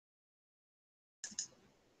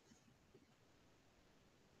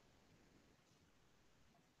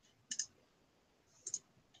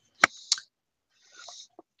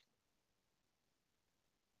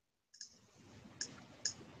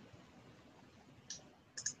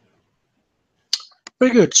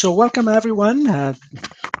Very good. So welcome everyone.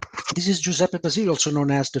 This is Giuseppe Basile, also known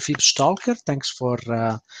as the FibStalker. Thanks for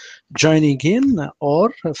joining in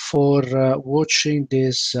or for watching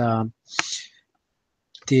this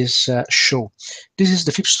show. This is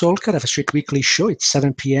the FibStalker, a straight weekly show. It's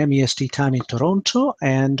 7 p.m. EST time in Toronto,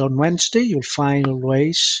 and on Wednesday you'll find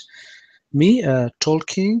always me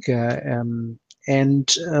talking. And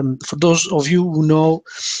for those of you who know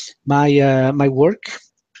my work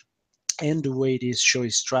and the way this show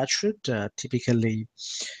is structured, typically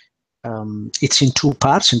it's in two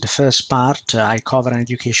parts. In the first part, I cover an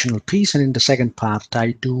educational piece, and in the second part,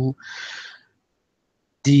 I do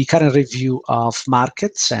the current review of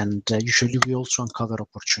markets, and usually we also uncover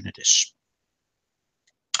opportunities.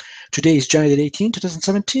 Today is January 18,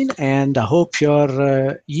 2017, and I hope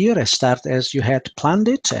your year has started as you had planned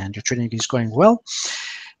it, and your trading is going well.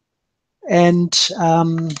 And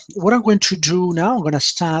what I'm going to do now, I'm going to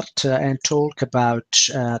start and talk about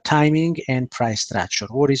timing and price structure.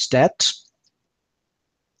 What is that?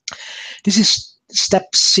 This is step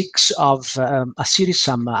 6 of a series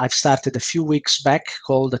I've started a few weeks back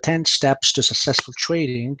called the 10 Steps to Successful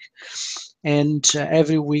Trading. And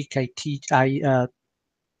every week I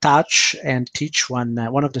touch and teach one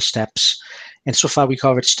of the steps. And so far we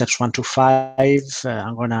covered steps 1 to 5.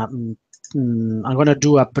 I'm gonna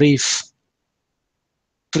do a brief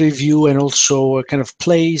review and also kind of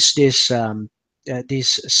place this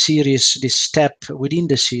series, this step within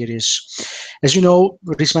the series. As you know,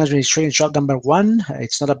 risk management is trading job number 1.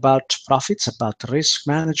 It's not about profits, it's about risk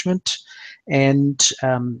management. And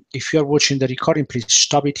if you're watching the recording, please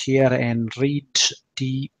stop it here and read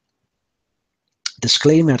the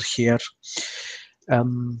disclaimer here.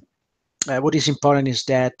 What is important is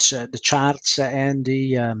that the charts and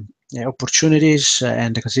the opportunities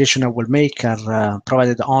and the consideration I will make are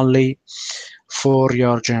provided only for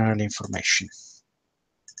your general information.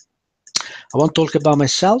 I won't talk about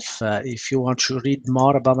myself. If you want to read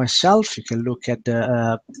more about myself, you can look at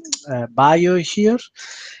the bio here.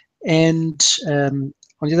 And on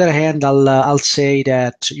the other hand, I'll say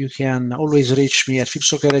that you can always reach me at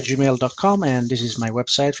FibStalker@gmail.com, and this is my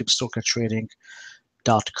website,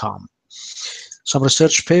 FibStalkerTrading.com. Some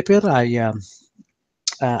research paper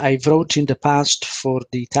I wrote in the past for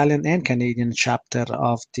the Italian and Canadian chapter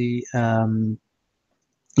of the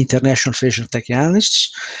International Federation of Tech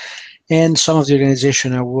Analysts, and some of the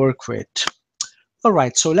organization I work with. All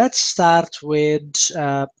right, so let's start with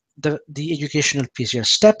the educational piece here.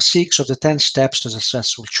 Step 6 of the 10 steps to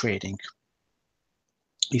successful trading.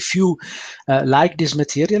 If you like this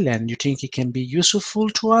material and you think it can be useful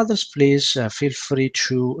to others, please feel free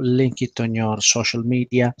to link it on your social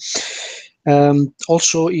media.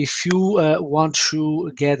 Also, if you want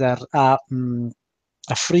to gather a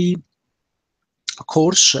free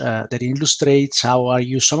course that illustrates how I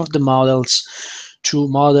use some of the models to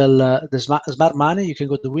model the smart money, you can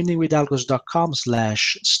go to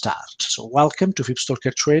winningwithalgos.com/start. So welcome to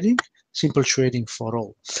FibStalker Trading, simple trading for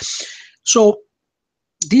all. So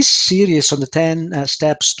this series on the 10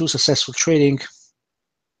 steps to successful trading,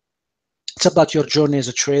 it's about your journey as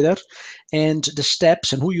a trader and the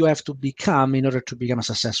steps and who you have to become in order to become a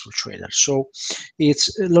successful trader. So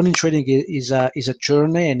it's learning trading is a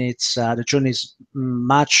journey, and it's the journey is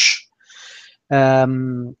much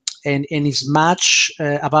and is much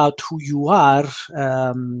about who you are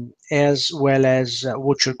as well as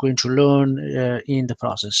what you're going to learn in the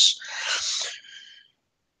process.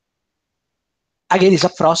 Again, it's a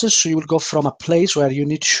process, so you will go from a place where you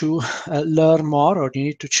need to learn more, or you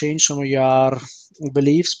need to change some of your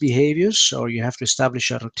beliefs, behaviors, or you have to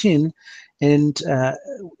establish a routine. And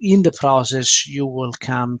in the process, you will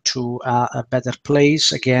come to a better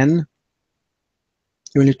place. Again,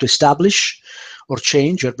 you need to establish or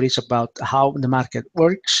change your beliefs about how the market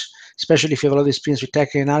works. Especially if you have a lot of experience with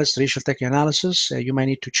tech analysis, traditional tech analysis, you might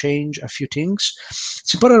need to change a few things.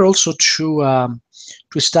 It's important also to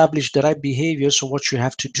establish the right behaviors, so what you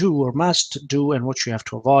have to do or must do and what you have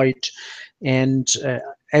to avoid. And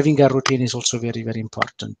having a routine is also very, very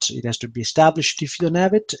important. It has to be established if you don't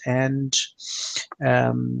have it, and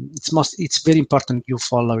it's very important you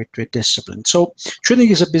follow it with discipline. So trading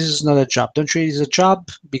is a business, not a job. Don't trade is a job,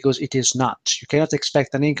 because it is not. You cannot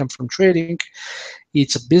expect an income from trading.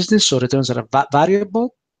 It's a business, so returns are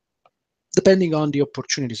variable depending on the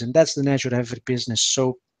opportunities, and that's the nature of every business.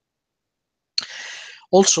 So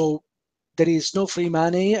also, there is no free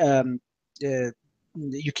money.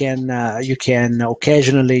 You can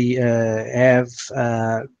occasionally have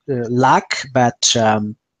luck, but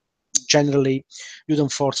generally, you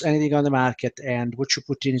don't force anything on the market, and what you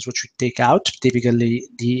put in is what you take out. Typically,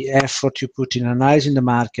 the effort you put in analyzing the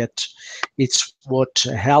market, it's what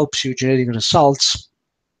helps you generating results.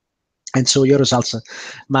 And so your results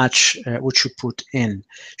match what you put in.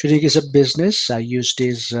 Trading is a business. I use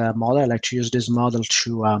this model. I like to use this model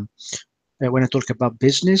to when I talk about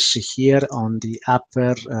business. Here on the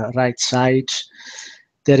upper right side,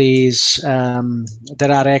 there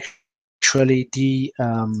are actually the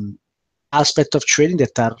aspect of trading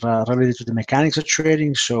that are related to the mechanics of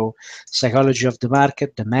trading. So psychology of the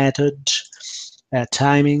market, the method,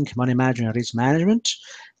 timing, money management, risk management.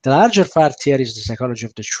 The larger part here is the psychology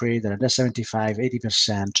of the trader, and that's 75,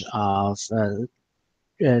 80% of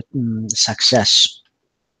success.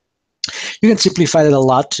 You can simplify it a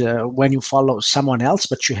lot when you follow someone else,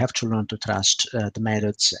 but you have to learn to trust the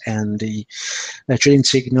methods and the trading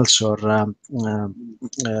signals or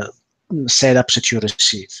setups that you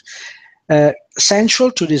receive. Central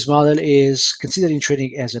to this model is considering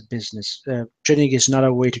trading as a business. Trading is not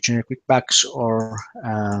a way to generate quick bucks or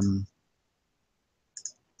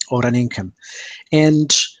an income.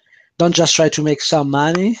 And don't just try to make some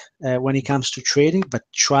money when it comes to trading, but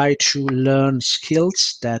try to learn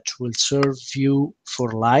skills that will serve you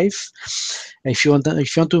for life. If you want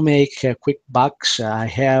to make quick bucks, I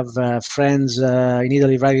have friends in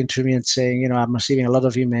Italy writing to me and saying, I'm receiving a lot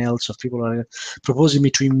of emails of people who are proposing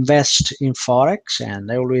me to invest in Forex,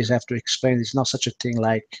 and I always have to explain it's not such a thing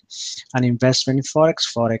like an investment in Forex.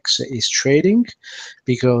 Forex is trading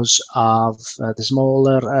because of the small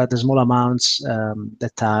amounts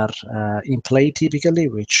that are in play typically,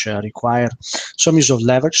 which require some use of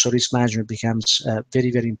leverage. So risk management becomes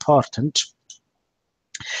very, very important.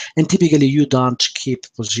 And typically, you don't keep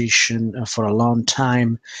position for a long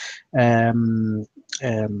time, and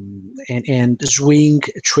swing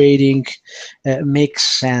trading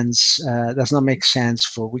makes sense. Does not make sense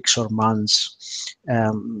for weeks or months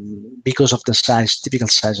because of the typical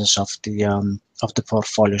sizes of the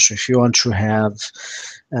portfolio. So if you want to have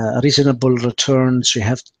reasonable returns, you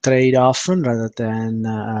have to trade often rather than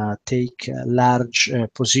take large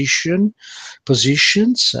positions.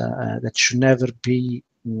 That should never be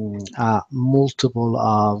a multiple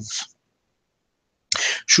of.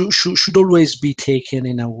 Should always be taken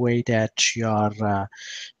in a way that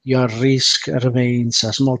your risk remains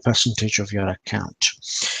a small percentage of your account.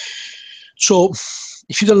 So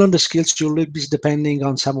if you don't learn the skills, you'll be depending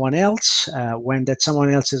on someone else. When that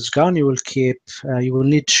someone else is gone, you will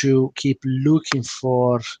need to keep looking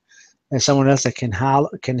for someone else that can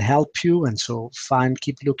help you, and so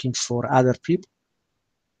keep looking for other people.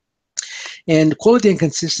 And quality and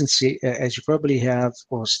consistency, as you probably have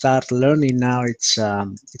or start learning now, it's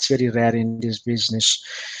very rare in this business.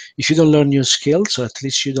 If you don't learn new skills, or at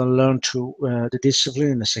least you don't learn the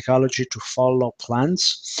discipline and the psychology to follow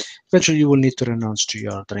plans, eventually you will need to renounce to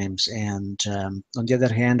your dreams. And on the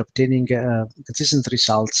other hand, obtaining consistent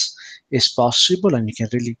results is possible, and you can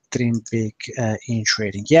really dream big in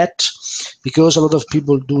trading. Yet, because a lot of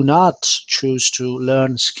people do not choose to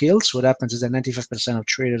learn skills, what happens is that 95% of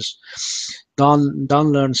traders don't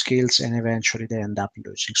learn skills, and eventually they end up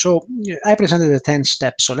losing. So I presented the 10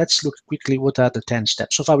 steps. So let's look quickly what are the 10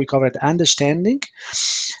 steps. So far we covered understanding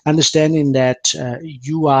that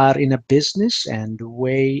you are in a business, and the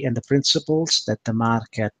way and the principles that the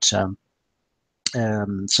market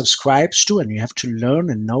subscribes to, and you have to learn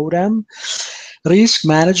and know them. Risk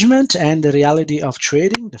management and the reality of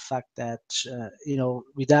trading, the fact that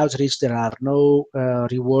without risk there are no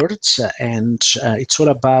rewards, and it's all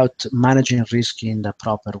about managing risk in the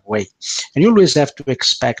proper way. And you always have to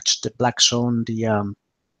expect the black zone, the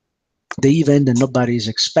event that nobody is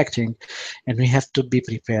expecting, and we have to be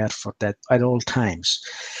prepared for that at all times.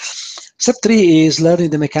 Step 3 is learning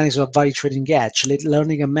the mechanics of value trading edge,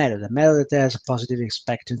 learning a method that has a positive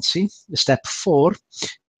expectancy. Step 4,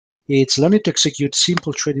 it's learning to execute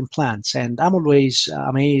simple trading plans. And I'm always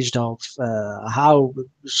amazed of how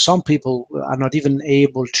some people are not even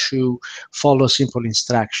able to follow simple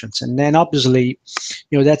instructions. And then obviously,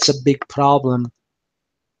 that's a big problem,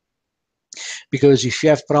 because if you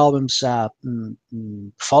have problems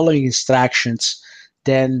following instructions,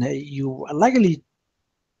 then you likely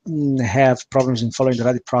have problems in following the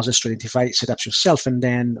right process to identify setups yourself and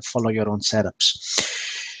then follow your own setups.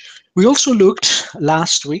 We also looked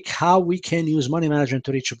last week how we can use money management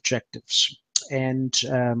to reach objectives. And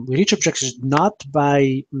we reach objectives not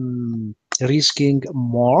by risking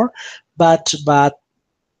more, but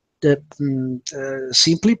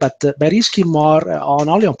simply by risking more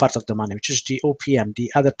only on part of the money, which is the OPM,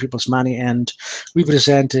 the other people's money. And we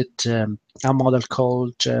presented a model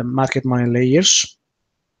called market money layers.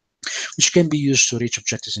 which can be used to reach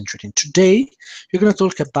objectives in trading. Today, we're going to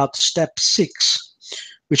talk about step 6,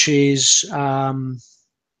 which is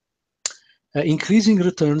increasing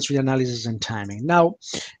returns with analysis and timing. Now,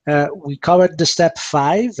 we covered the step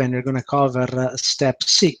 5, and we're going to cover step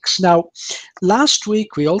 6. Now, last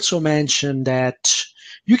week, we also mentioned that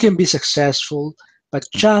you can be successful but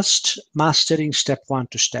just mastering step 1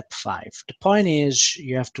 to step 5. The point is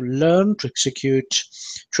you have to learn to execute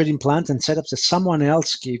trading plans and setups that someone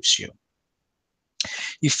else gives you.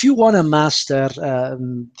 If you want to master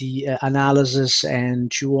the analysis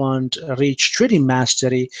and you want to reach trading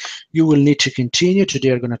mastery, you will need to continue.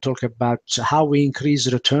 Today, we're going to talk about how we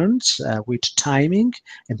increase returns with timing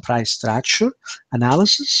and price structure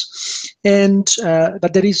analysis. And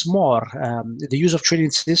but there is more. The use of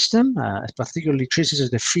trading system, particularly trading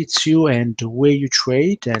systems that fits you and the way you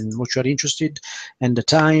trade and what you are interested in, the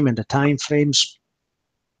time frames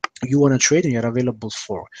you want to trade and you're available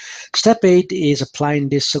for. Step 8 is applying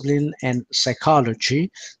discipline and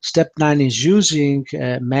psychology. Step 9 is using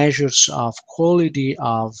measures of quality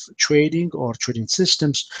of trading or trading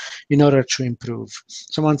systems in order to improve.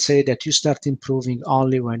 Someone said that you start improving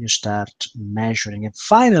only when you start measuring. And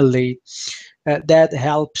finally, that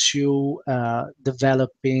helps you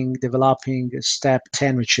developing step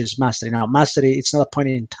 10, which is mastery. Now, mastery, it's not a point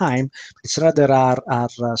in time, it's rather our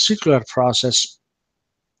circular process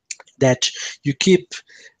that you keep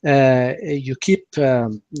and you keep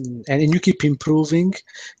improving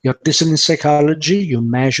your discipline psychology. You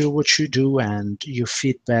measure what you do and you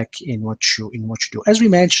feedback in what you do. As we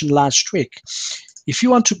mentioned last week, if you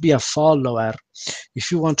want to be a follower, if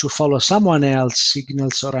you want to follow someone else's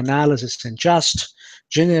signals or analysis and just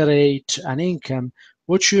generate an income,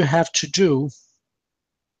 what you have to do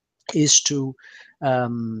is to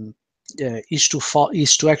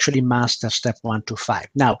actually master step 1 to 5.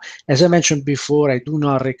 Now, as I mentioned before, I do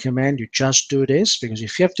not recommend you just do this, because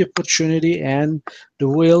if you have the opportunity and the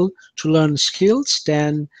will to learn skills,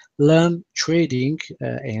 then learn trading,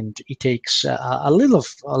 and it takes a little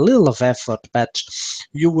of effort, but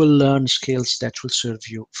you will learn skills that will serve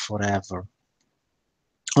you forever.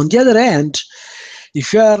 On the other hand,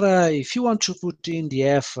 if you want to put in the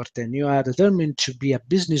effort and you are determined to be a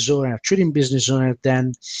business owner, a trading business owner,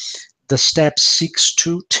 then the steps 6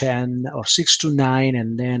 to 10 or 6 to 9,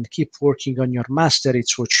 and then keep working on your master,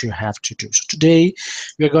 it's what you have to do. So today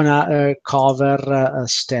we're going to cover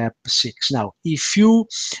step 6. Now, if you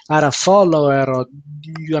are a follower or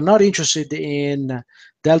you are not interested in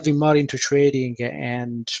delving more into trading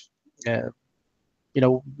and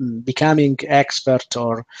becoming expert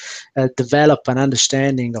or develop an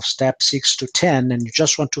understanding of step 6 to 10, and you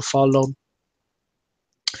just want to follow,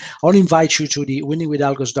 I'll invite you to the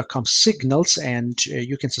winningwithalgos.com signals, and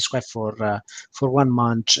you can subscribe for 1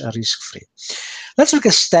 month risk-free. Let's look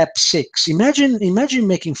at step 6. Imagine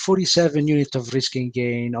making 47 units of risk and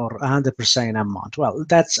gain, or 100% in a month. Well,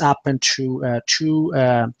 that's happened to two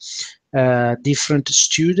different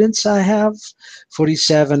students I have.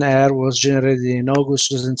 47 AIR was generated in August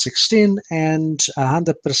 2016, and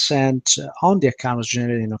 100% on the account was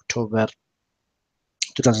generated in October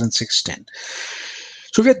 2016.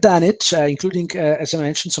 So we've done it, including, as I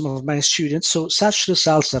mentioned, some of my students. So such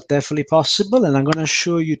results are definitely possible, and I'm going to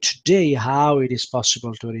show you today how it is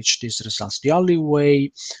possible to reach these results. The only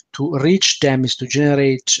way to reach them is to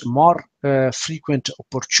generate more frequent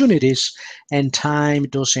opportunities and time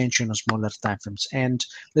those entries on smaller time frames. And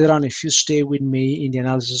later on, if you stay with me in the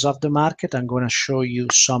analysis of the market, I'm going to show you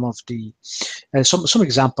some of the some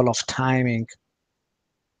example of timing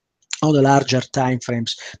on the larger time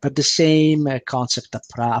frames, but the same concept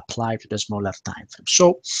apply to the smaller time frames.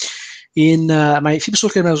 So in my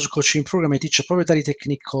FibStalker methods coaching program, I teach a proprietary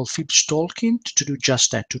technique called FibStalking to do just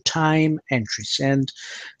that, to time entries. And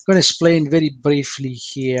I'm going to explain very briefly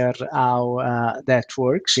here how that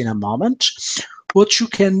works in a moment. What you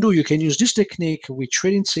can do, you can use this technique with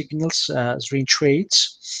trading signals, swing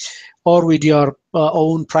trades, or with your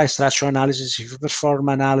own price structure analysis. If you perform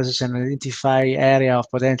analysis and identify area of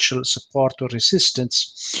potential support or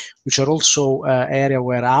resistance, which are also area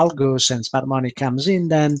where algos and smart money comes in,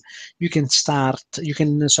 then you can you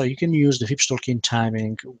can use the FibStalking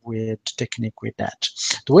timing with technique with that.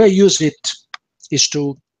 The way I use it is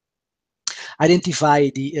to identify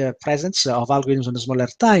the presence of algorithms on a smaller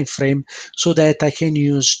time frame so that I can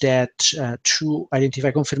use that to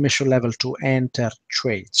identify confirmation level to enter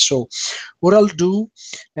trades. So what I do,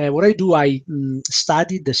 I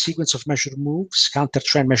study the sequence of measured moves, counter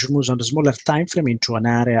trend measured moves on the smaller time frame into an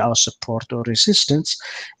area of support or resistance,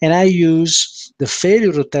 and I use the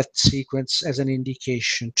failure of that sequence as an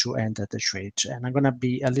indication to enter the trade. And I'm going to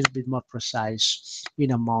be a little bit more precise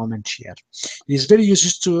in a moment here. It is very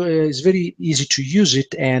easy to use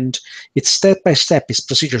it, and it's step by step. It's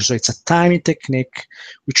procedural, so it's a timing technique,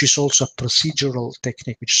 which is also a procedural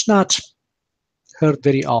technique, which is not heard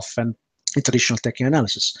very often in traditional technical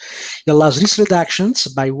analysis. It allows risk reductions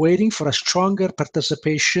by waiting for a stronger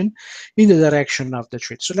participation in the direction of the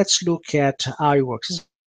trade. So let's look at how it works.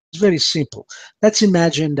 It's very simple. Let's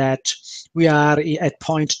imagine that we are at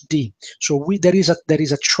point D. So there is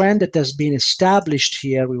a trend that has been established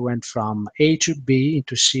here. We went from A to B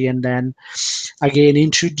into C and then again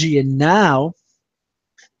into D, and now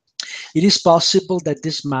it is possible that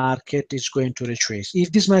this market is going to retrace.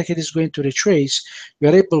 If this market is going to retrace, we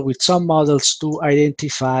are able with some models to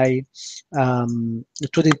identify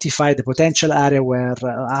the potential area where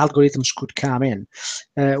algorithms could come in.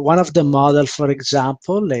 One of the models, for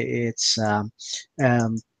example, it's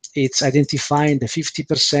identifying the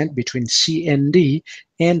 50% between C and D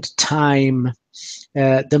and time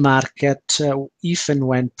the market if and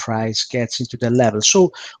when price gets into the level.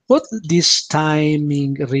 So what this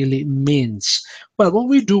timing really means? Well, what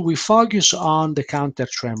we do, we focus on the counter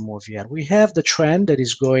trend move here. We have the trend that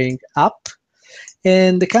is going up,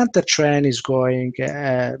 and the counter trend is going,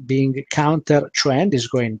 being counter trend is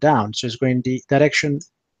going down. So it's going the direction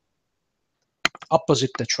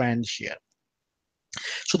opposite the trend here.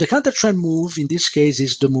 So the counter trend move in this case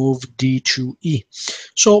is the move D to E.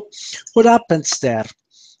 So what happens there?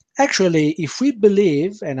 Actually, if we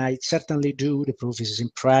believe, and I certainly do, the proof is in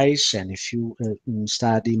price, and if you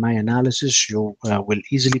study my analysis, you will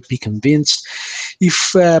easily be convinced.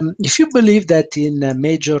 If you believe that in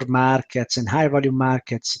major markets and high-value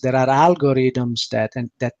markets there are algorithms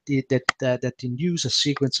that induce a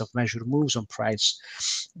sequence of measured moves on price,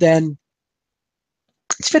 then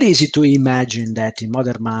it's very easy to imagine that in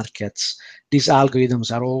modern markets, these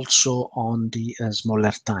algorithms are also on the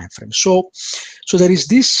smaller time frame. So there is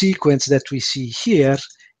this sequence that we see here,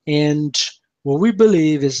 and what we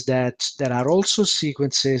believe is that there are also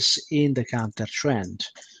sequences in the counter trend.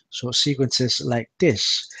 So sequences like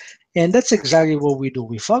this. And that's exactly what we do.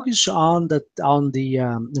 We focus on the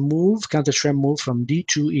move, counter trend move from D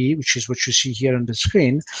to E, which is what you see here on the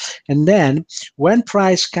screen. And then when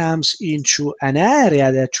price comes into an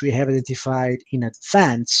area that we have identified in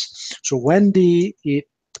advance, so when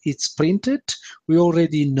it's printed, we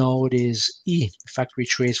already know it is E. In fact, we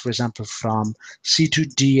trace, for example, from C to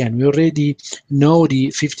D, and we already know the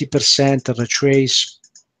 50% of the trace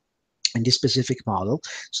in this specific model.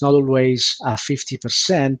 It's not always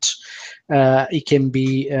 50%. It can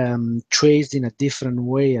be traced in a different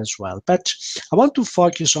way as well. But I want to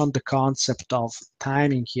focus on the concept of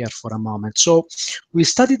timing here for a moment. So we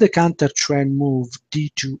studied the counter trend move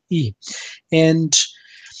D to E, and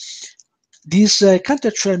this counter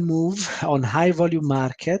trend move on high volume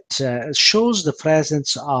market shows the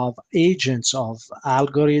presence of agents, of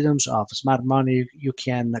algorithms, of smart money, you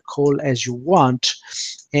can call as you want.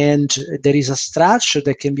 And there is a structure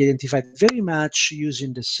that can be identified very much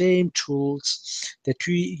using the same tools that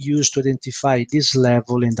we use to identify this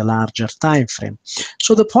level in the larger time frame.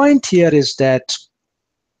 So the point here is that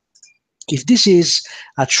if this is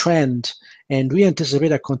a trend and we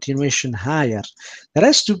anticipate a continuation higher, there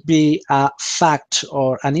has to be a fact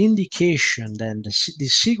or an indication that the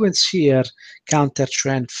sequence here counter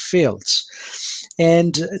trend fails.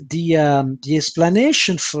 And the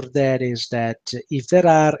explanation for that is that if there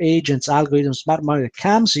are agents, algorithms, smart money that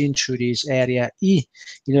comes into this area E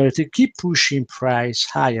in order to keep pushing price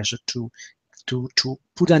higher, so to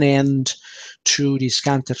put an end to this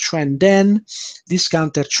counter trend, then this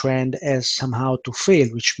counter trend has somehow to fail,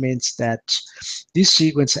 which means that this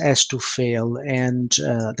sequence has to fail, and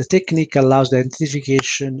the technique allows the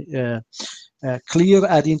identification, clear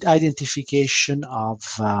identification of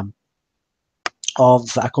a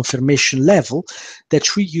confirmation level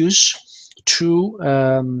that we use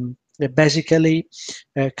to basically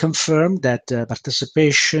confirm that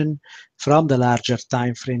participation from the larger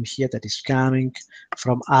time frame here that is coming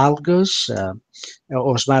from algos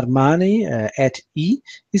or smart money at E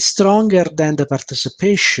is stronger than the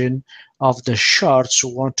participation of the shorts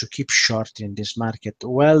who want to keep short in this market,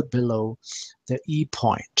 well below the E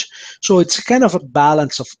point. So it's kind of a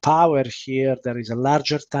balance of power here. There is a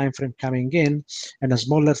larger time frame coming in and a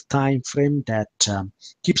smaller time frame that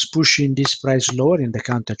keeps pushing this price lower in the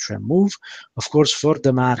counter trend move. Of course, for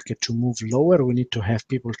the market to move lower, we need to have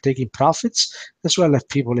people taking profits as well as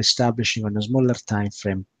people establishing on a smaller time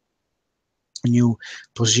frame new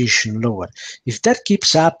position lower. If that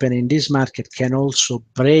keeps happening, this market can also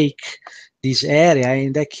break this area.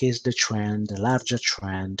 In that case, the trend, the larger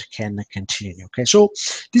trend, can continue. Okay, so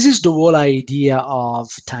this is the whole idea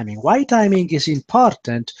of timing. Why timing is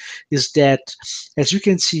important is that, as you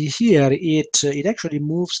can see here, it actually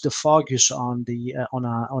moves the focus on the on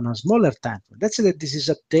a smaller time frame. Let's say that this is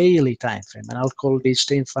a daily time frame, and I'll call this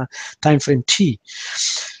time frame T.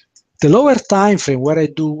 The lower time frame where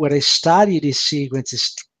I study this sequence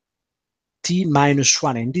is T minus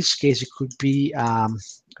 1. In this case, it could be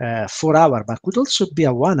 4 hour, but could also be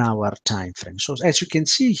a 1 hour time frame. So as you can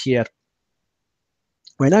see here,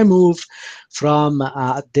 when I move from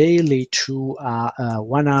a daily to a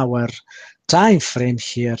 1 hour time frame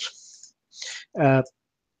here,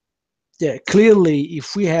 yeah, clearly,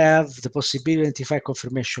 if we have the possibility to identify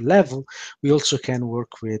confirmation level, we also can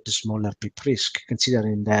work with the smaller pip risk,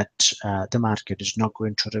 considering that the market is not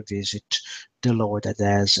going to revisit the low that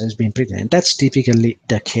has been printed. And that's typically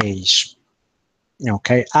the case.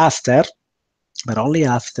 Okay, after, but only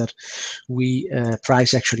after we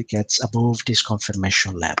price actually gets above this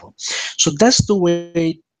confirmation level. So that's the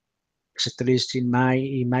way, at least in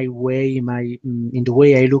the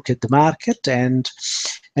way I look at the market. And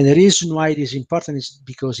the reason why it is important is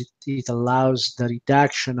because it allows the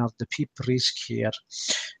reduction of the pip risk here,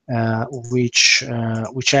 which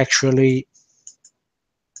actually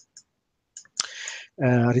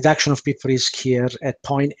reduction of pip risk here at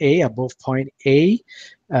point A, above point A,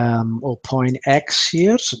 or point X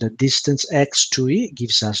here. So the distance X to E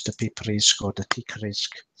gives us the pip risk or the tick risk.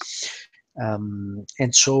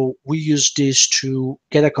 And so we use this to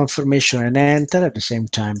get a confirmation and enter at the same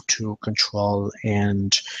time to control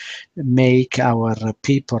and make our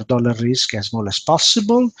pip or dollar risk as small as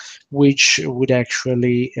possible, which would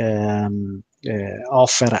actually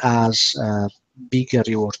offer us bigger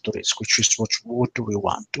reward to risk, which is what we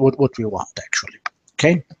want actually.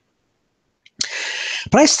 Okay.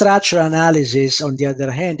 Price structure analysis, on the other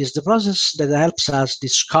hand, is the process that helps us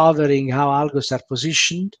discovering how algos are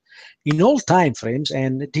positioned in all time frames,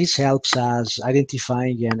 and this helps us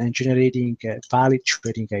identifying and generating valid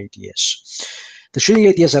trading ideas. The trading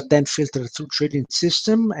ideas are then filtered through trading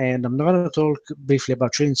system, and I'm going to talk briefly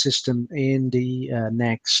about trading system in the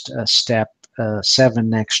next step 7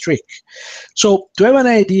 next week. So to have an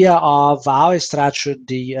idea of how I structured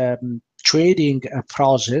the trading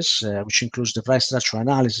process, which includes the price structure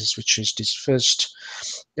analysis, which is this first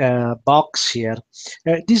box here,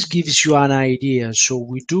 this gives you an idea. So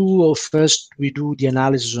we do the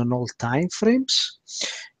analysis on all time frames.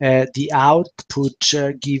 The output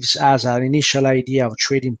gives us an initial idea of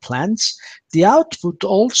trading plans. The output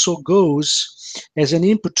also goes as an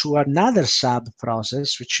input to another sub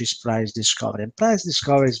process, which is price discovery. And price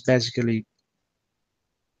discovery is basically,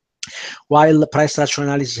 while the price structure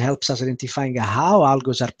analysis helps us identifying how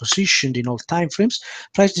algos are positioned in all time frames,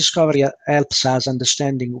 price discovery helps us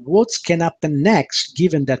understanding what can happen next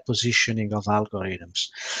given that positioning of algorithms.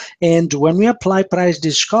 And when we apply price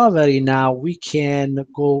discovery, now we can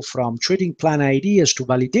go from trading plan ideas to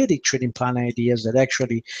validated trading plan ideas that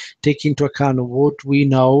actually take into account what we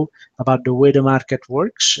know about the way the market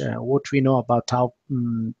works, what we know about how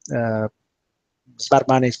smart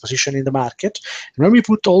money is positioned in the market. And when we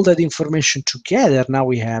put all that information together, now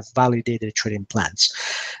we have validated trading plans.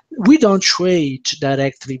 We don't trade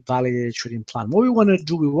directly validated trading plan. What we want to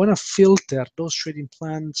do, we want to filter those trading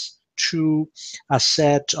plans to a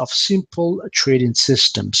set of simple trading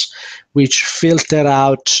systems, which filter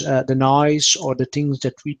out the noise or the things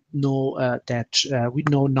that we know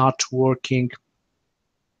not working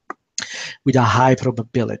with a high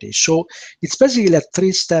probability. So it's basically a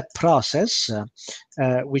 3-step process,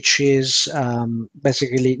 which is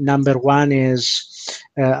basically number one is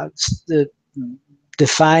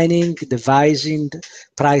devising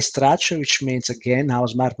price structure, which means again how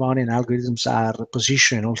smart money and algorithms are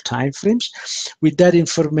positioned in all time frames. With that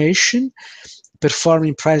information,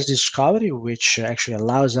 performing price discovery, which actually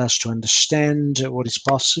allows us to understand what is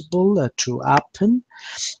possible to happen,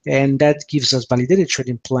 and that gives us validated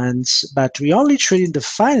trading plans. But we only trade in the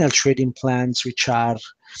final trading plans, which are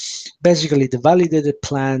basically the validated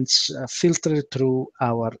plans filtered through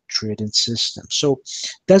our trading system. So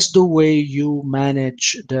that's the way you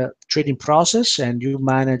manage the trading process, and you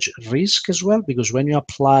manage risk as well, because when you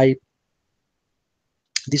apply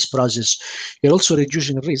this process, you're also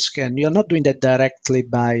reducing risk, and you're not doing that directly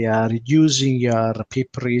by reducing your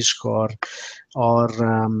pip risk or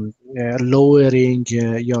lowering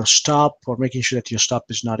your stop, or making sure that your stop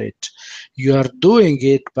is not it. You are doing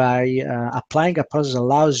it by applying a process that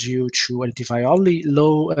allows you to identify only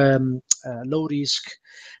low risk,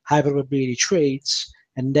 high probability trades,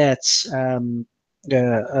 and that's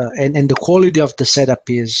and the quality of the setup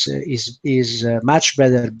is much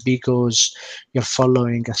better because you're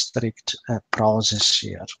following a strict process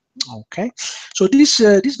here. Okay, so this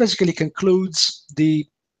basically concludes the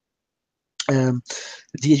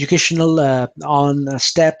educational on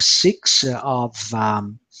step 6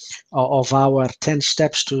 of our 10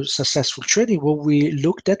 steps to successful trading. What we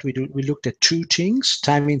looked at, we looked at 2 things: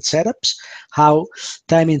 timing setups, how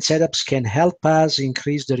timing setups can help us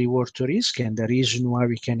increase the reward to risk. And the reason why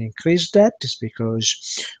we can increase that is because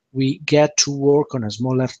we get to work on a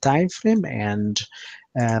smaller time frame, and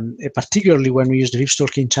particularly when we use the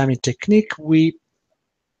FibStalker timing technique, we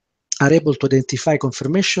are able to identify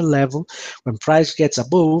confirmation level when price gets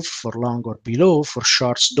above for long or below for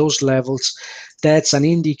shorts. Those levels, that's an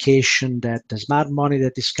indication that the smart money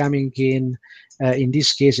that is coming in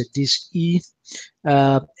this case at this E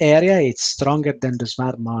area, it's stronger than the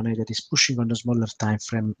smart money that is pushing on the smaller time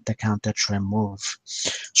frame the counter trend move.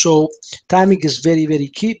 So timing is very, very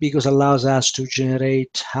key, because it allows us to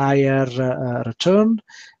generate higher return,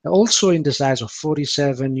 also in the size of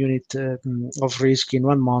 47 unit of risk in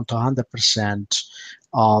 1 month, 100%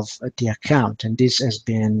 of the account, and this has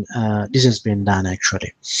been done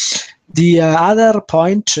actually. The other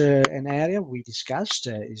point and area we discussed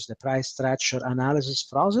is the price structure analysis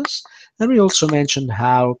process, and we also mentioned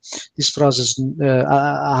how this process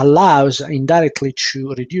allows indirectly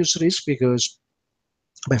to reduce risk, because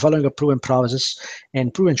by following a proven process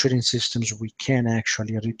and proven trading systems, we can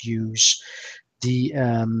actually reduce the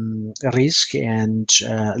risk, and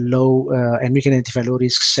and we can identify low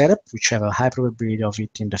risk setup which have a high probability of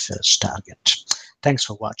hitting the first target. Thanks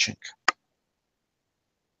for watching.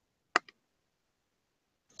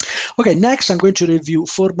 Okay, next I'm going to review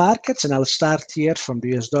 4 markets, and I'll start here from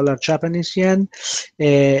the US dollar, Japanese yen,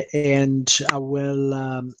 and I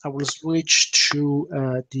will switch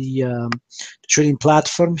to the trading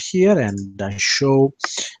platform here, and I show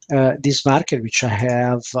this market which I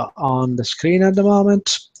have on the screen at the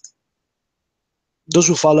moment. Those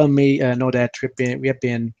who follow me know that we have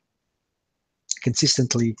been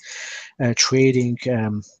consistently trading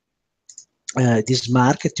this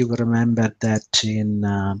market. You will remember that in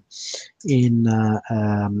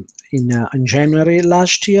January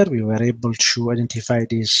last year, we were able to identify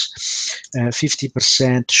this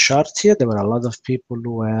 50% short here. There were a lot of people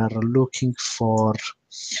who were looking for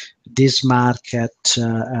this market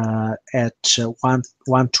at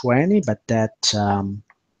 120, but that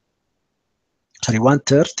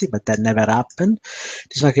 130, but that never happened.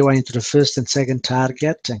 This market went into the first and second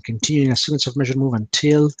target and continuing a sequence of measured move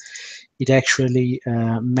until it actually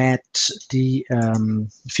met the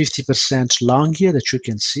 50% long here that you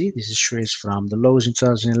can see. This is traced from the lows in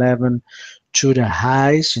 2011 to the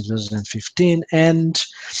highs in 2015, and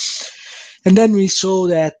then we saw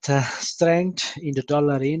that strength in the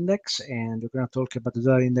dollar index, and we're going to talk about the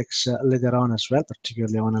dollar index later on as well.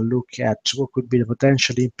 Particularly, I want to look at what could be the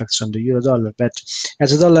potential impacts on the euro dollar. But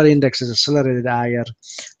as the dollar index has accelerated higher,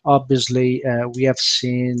 obviously we have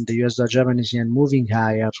seen the US dollar Japanese yen moving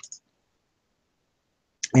higher.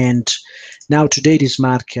 And now today, this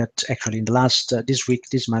market, actually in the last, this week,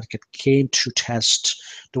 this market came to test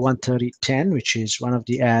the 130.10, which is one of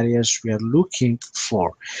the areas we are looking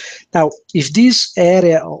for. Now, if this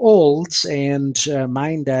area holds, and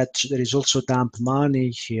mind that there is also dump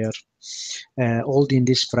money here, holding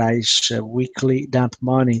this price, weekly dump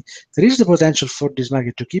money, there is the potential for this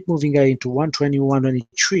market to keep moving into 120,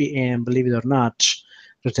 123, and believe it or not,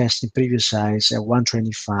 retesting previous highs at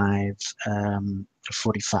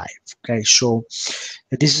 125.45. Okay, so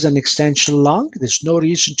this is an extension long. There's no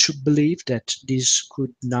reason to believe that this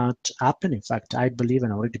could not happen. In fact, I believe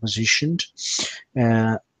and already positioned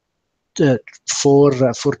for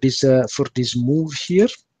this move here,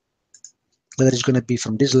 whether it's going to be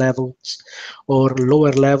from these levels or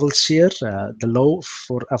lower levels here. The low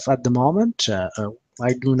at the moment,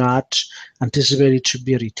 I do not anticipate it to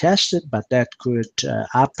be retested, but that could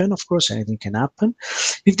happen. Of course, anything can happen.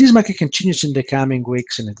 If this market continues in the coming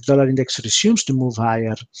weeks and the dollar index resumes to move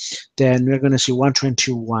higher, then we're going to see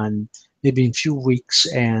 121 maybe in few weeks,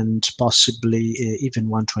 and possibly even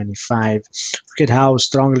 125. Look at how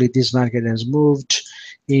strongly this market has moved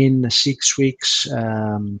in 6 weeks.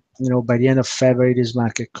 By the end of February, this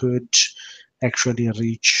market could actually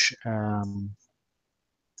reach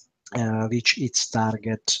its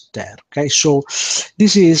target there. Okay, so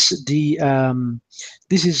this is the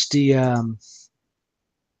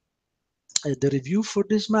review for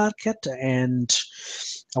this market, and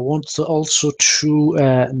I want to also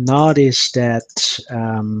to notice that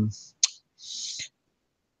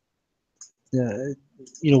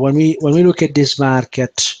when we look at this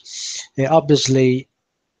market, obviously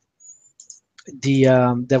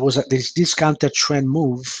there was this discounter trend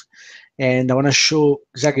move. And I want to show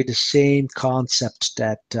exactly the same concept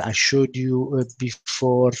that I showed you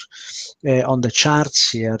before on the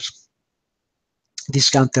charts here,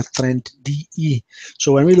 this counter trend DE.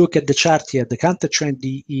 So when we look at the chart here, the counter trend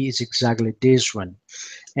DE is exactly this one.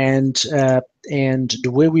 And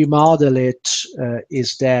the way we model it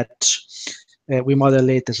is that we model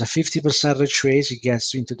it as a 50% retrace. It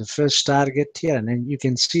gets into the first target here, and then you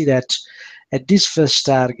can see that at this first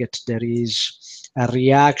target there is a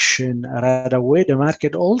reaction right away. The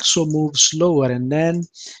market also moves lower, and then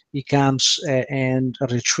it comes and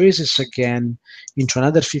retraces again into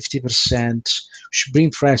another 50%, which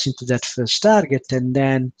brings price into that first target. And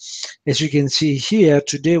then, as you can see here,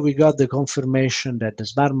 today we got the confirmation that the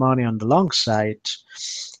smart money on the long side,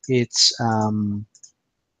 it's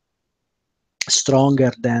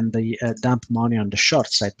stronger than the dump money on the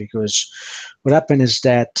short side, because what happened is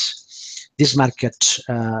that this market,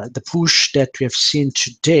 the push that we have seen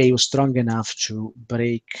today was strong enough to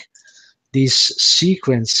break this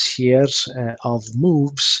sequence here of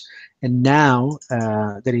moves, and now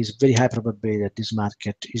there is very high probability that this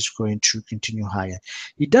market is going to continue higher.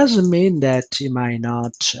 It doesn't mean that it might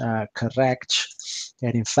not correct,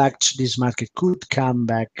 and in fact this market could come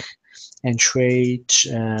back and trade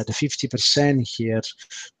the 50% here,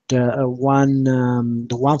 the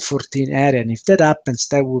 114 area, and if that happens,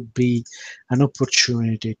 that would be an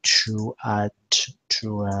opportunity to add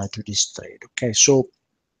to this trade. Okay, so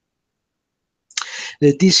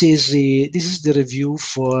this is the review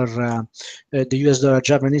for the US dollar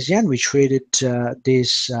Japanese yen. We traded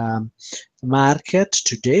this market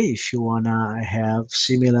today. If you wanna have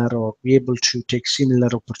similar or be able to take similar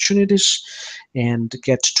opportunities and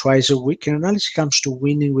get twice a week analysis, comes to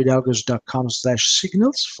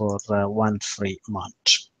winningwithaugust.com/signals for 1 free month.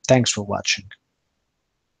 Thanks for watching.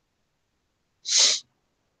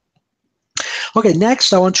 Okay,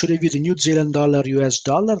 next I want to review the New Zealand dollar, US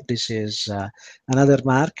dollar. This is another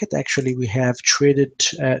market. Actually, we have traded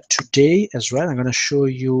today as well. I'm going to show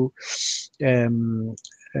you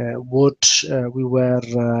what we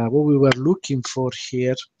were looking for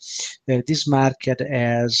here. This market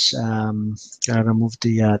has, I'll remove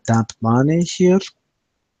the dump money here.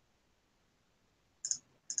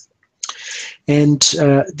 And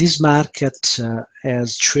this market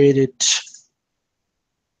has traded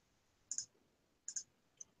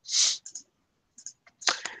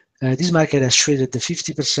this market has traded the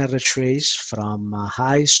 50% retrace from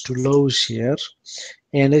highs to lows here.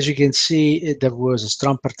 And as you can see, there was a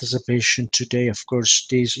strong participation today. Of course,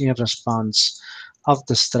 this in response of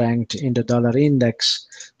the strength in the dollar index.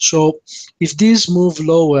 So if this move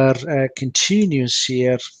lower continues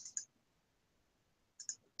here,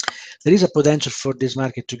 there is a potential for this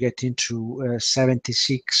market to get into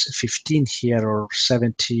 76.15 here, or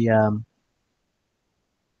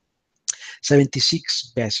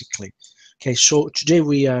 76 basically. Okay, so today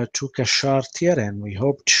we took a short here, and we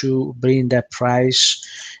hope to bring that price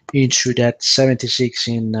into that 76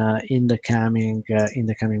 in the coming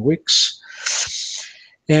weeks.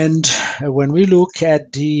 And when we look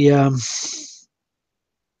at the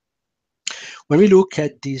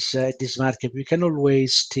this market, we can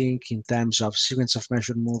always think in terms of sequence of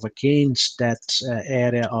measured move against that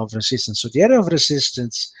area of resistance. So the area of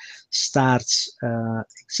resistance starts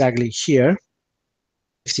exactly here,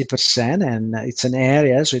 50%, and it's an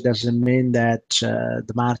area, so it doesn't mean that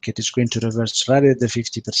the market is going to reverse right at the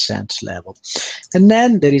 50% level. And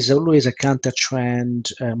then there is always a counter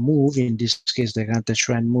trend move. In this case, the counter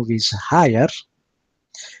trend move is higher,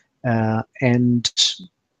 and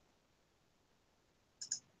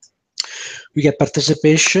we get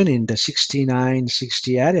participation in the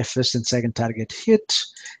 69.60 area, first and second target hit,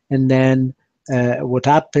 and then what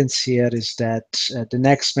happens here is that the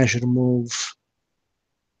next measure move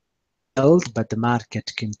but the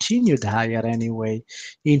market continued higher anyway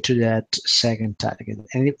into that second target.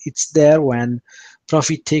 And it's there when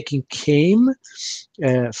profit taking came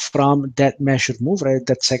from that measured move, right,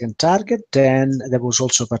 that second target, then there was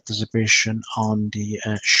also participation on the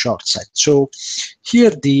short side. So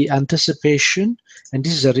here the anticipation, and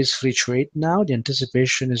this is a risk-free trade now, the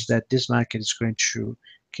anticipation is that this market is going to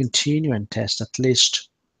continue and test at least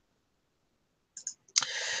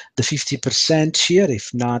the 50% here,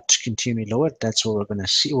 if not continue lower. That's what we're going to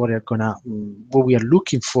see, what we are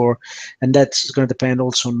looking for, and that's going to depend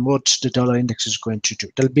also on what the dollar index is going to do.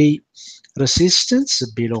 There'll be resistance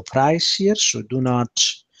below price here, so I do not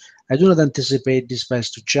anticipate this price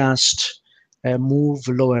to just move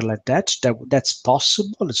lower like that. That's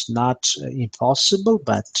possible. It's not impossible,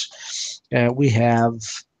 but we have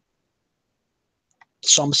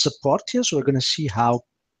some support here, so we're going to see how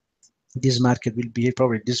this market will be.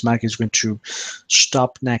 Probably this market is going to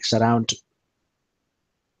stop next around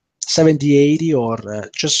 70, 80, or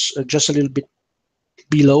just a little bit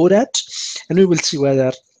below that, and we will see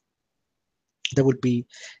whether there will be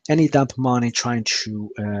any dump money trying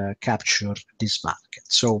to capture this market.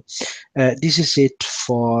 So this is it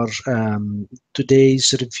for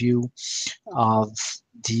today's review of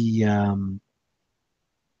the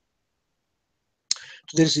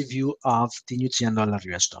New Zealand dollar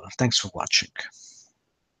US dollar. Thanks for watching.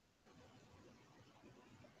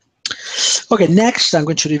 Okay, next I'm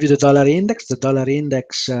going to review the dollar index. The dollar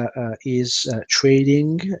index is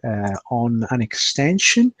trading on an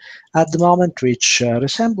extension at the moment, which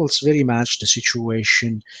resembles very much the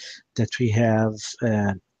situation that we have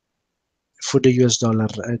for the US dollar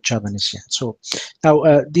Japanese yen. So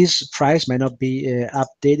now this price may not be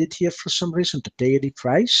updated here for some reason, the daily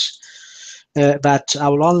price. But I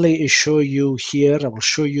will only show you here, I will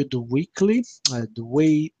show you the weekly,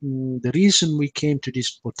 the reason we came to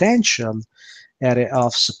this potential area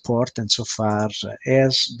of support and so far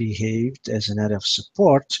has behaved as an area of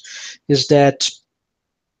support is that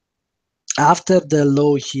after the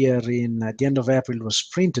low here in at the end of April was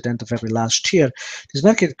printed, end of April last year, this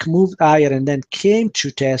market moved higher and then came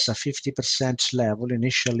to test a 50% level.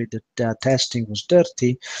 Initially, the testing was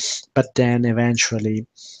dirty, but then eventually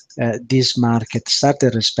this market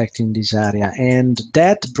started respecting this area, and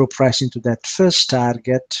that brought price into that first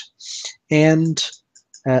target and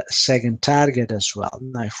second target as well.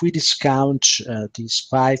 Now, if we discount the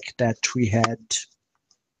spike that we had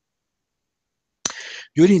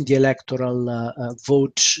during the electoral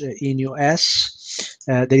vote in US,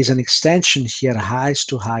 there is an extension here, highs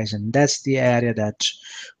to highs, and that's the area that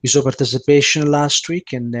we saw participation last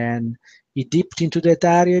week, and then it dipped into that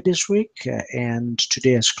area this week, and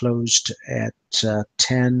today has closed at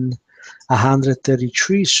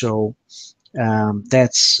 10,133. So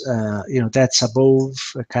that's that's above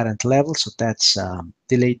current level. So that's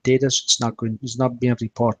delayed data. So it's not being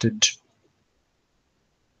reported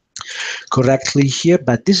correctly here,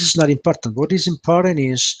 but this is not important. What is important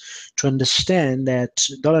is to understand that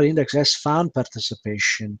dollar index has found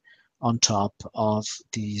participation on top of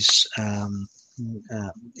this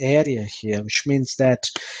area here, which means that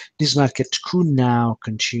this market could now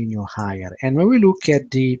continue higher. And when we look at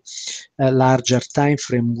the larger time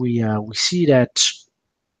frame, we see that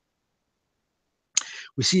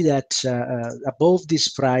above this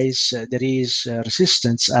price there is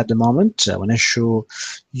resistance at the moment. When I show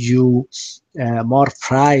you more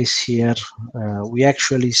price here, we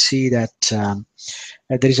actually see that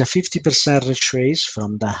there is a 50% retrace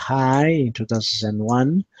from the high in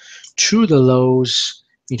 2001 to the lows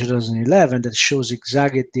in 2011 that shows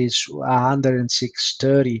exactly this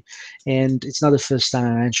 106.30, and it's not the first time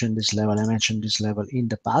I mentioned this level. I mentioned this level in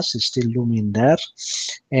the past. It's still looming there,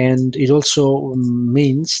 and it also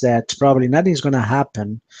means that probably nothing is going to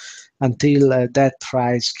happen until that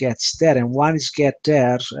price gets there. And once it gets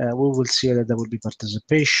there, we will see whether there will be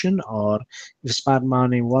participation, or if smart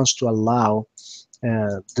money wants to allow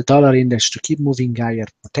the dollar index to keep moving higher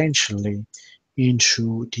potentially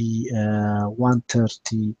into the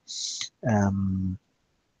 130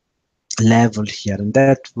 level here, and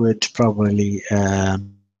that would probably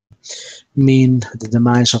mean the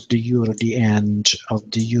demise of the euro, the end of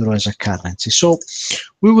the euro as a currency. So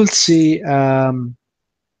we will see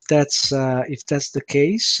that's if that's the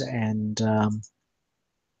case, and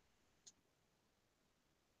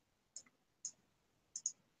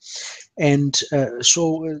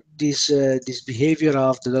so this behavior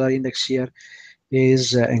of the dollar index here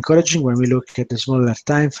is encouraging. When we look at the smaller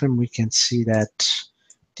time frame, we can see that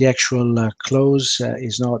the actual close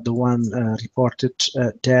is not the one reported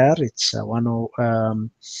there. It's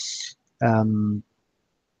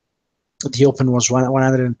The open was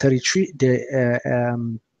 133.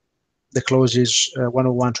 The close is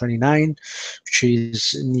 101.29, which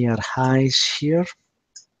is near highs here.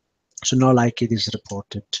 So not like it is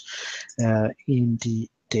reported in the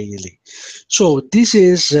daily. So this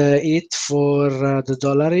is it for the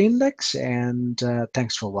dollar index, and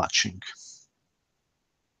thanks for watching.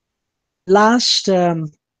 Last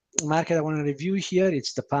market I want to review here,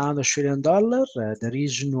 it's the pound Australian dollar. The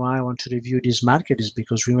reason why I want to review this market is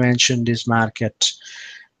because we mentioned this market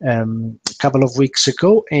a couple of weeks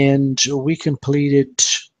ago, and we completed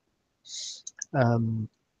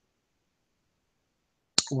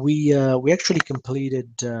we actually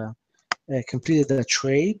completed a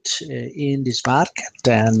trade in this market,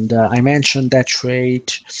 and I mentioned that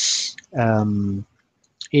trade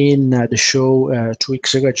in the show 2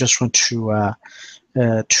 weeks ago. I just want to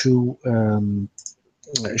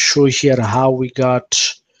show here how we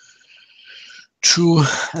got to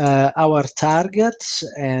our targets,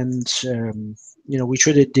 and we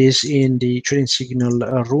traded this in the trading signal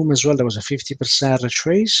room as well. There was a 50%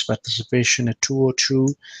 retrace participation at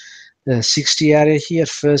 202.60 area here,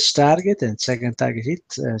 first target, and second target hit.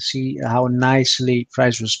 See how nicely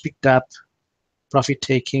price was picked up, profit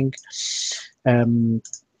taking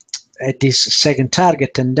at this second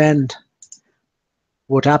target. And then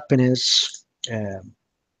what happened is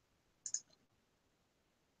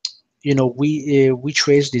we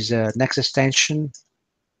traced this next extension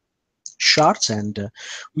shorts, and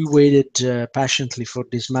we waited patiently for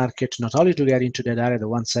this market not only to get into that area, the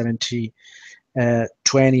 170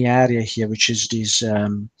 20 area here, which is this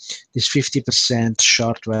 50%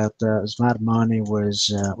 short where the smart money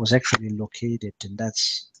was actually located, and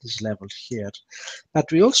that's this level here. But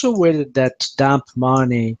we also waited that dump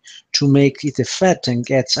money to make it effect and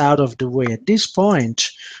gets out of the way. At this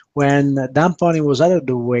point, when dump money was out of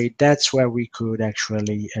the way, that's where we could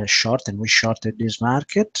actually short, and we shorted this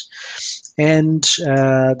market. And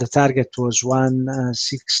the target was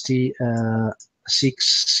 160.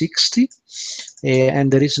 660,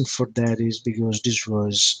 and the reason for that is because this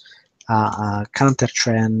was a counter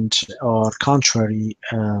trend or contrary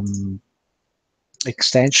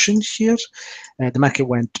extension here. The market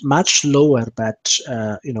went much lower, but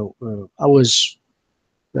I was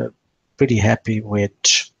pretty happy with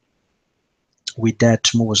that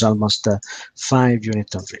move. Was almost 5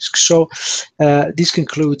 units of risk. So this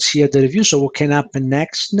concludes here the review. So what can happen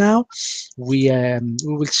next now? We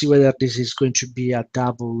will see whether this is going to be a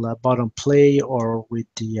double bottom play, or with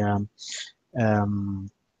the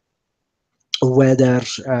whether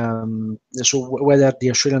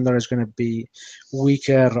the Australian dollar is going to be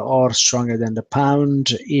weaker or stronger than the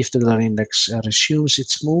pound if the dollar index resumes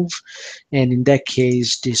its move. And in that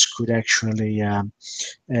case, this could actually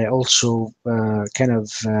also kind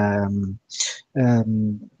of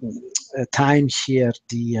time here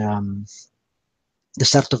the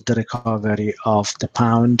start of the recovery of the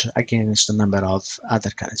pound against a number of other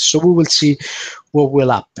currencies. So we will see what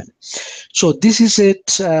will happen. So this is it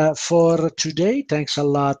for today. Thanks a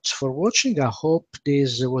lot for watching. I hope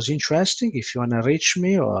this was interesting. If you want to reach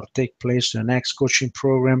me or take place in the next coaching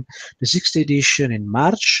program, the 6th edition in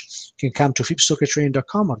March, you can come to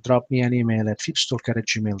FibStalkerTraining.com or drop me an email at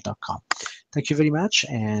FibStalker@gmail.com. Thank you very much,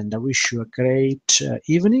 and I wish you a great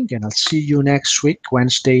evening, and I'll see you next week,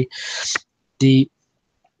 Wednesday,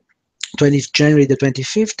 January the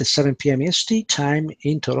 25th at 7 p.m. EST time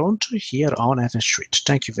in Toronto, here on FS Street.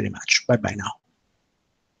 Thank you very much. Bye-bye now.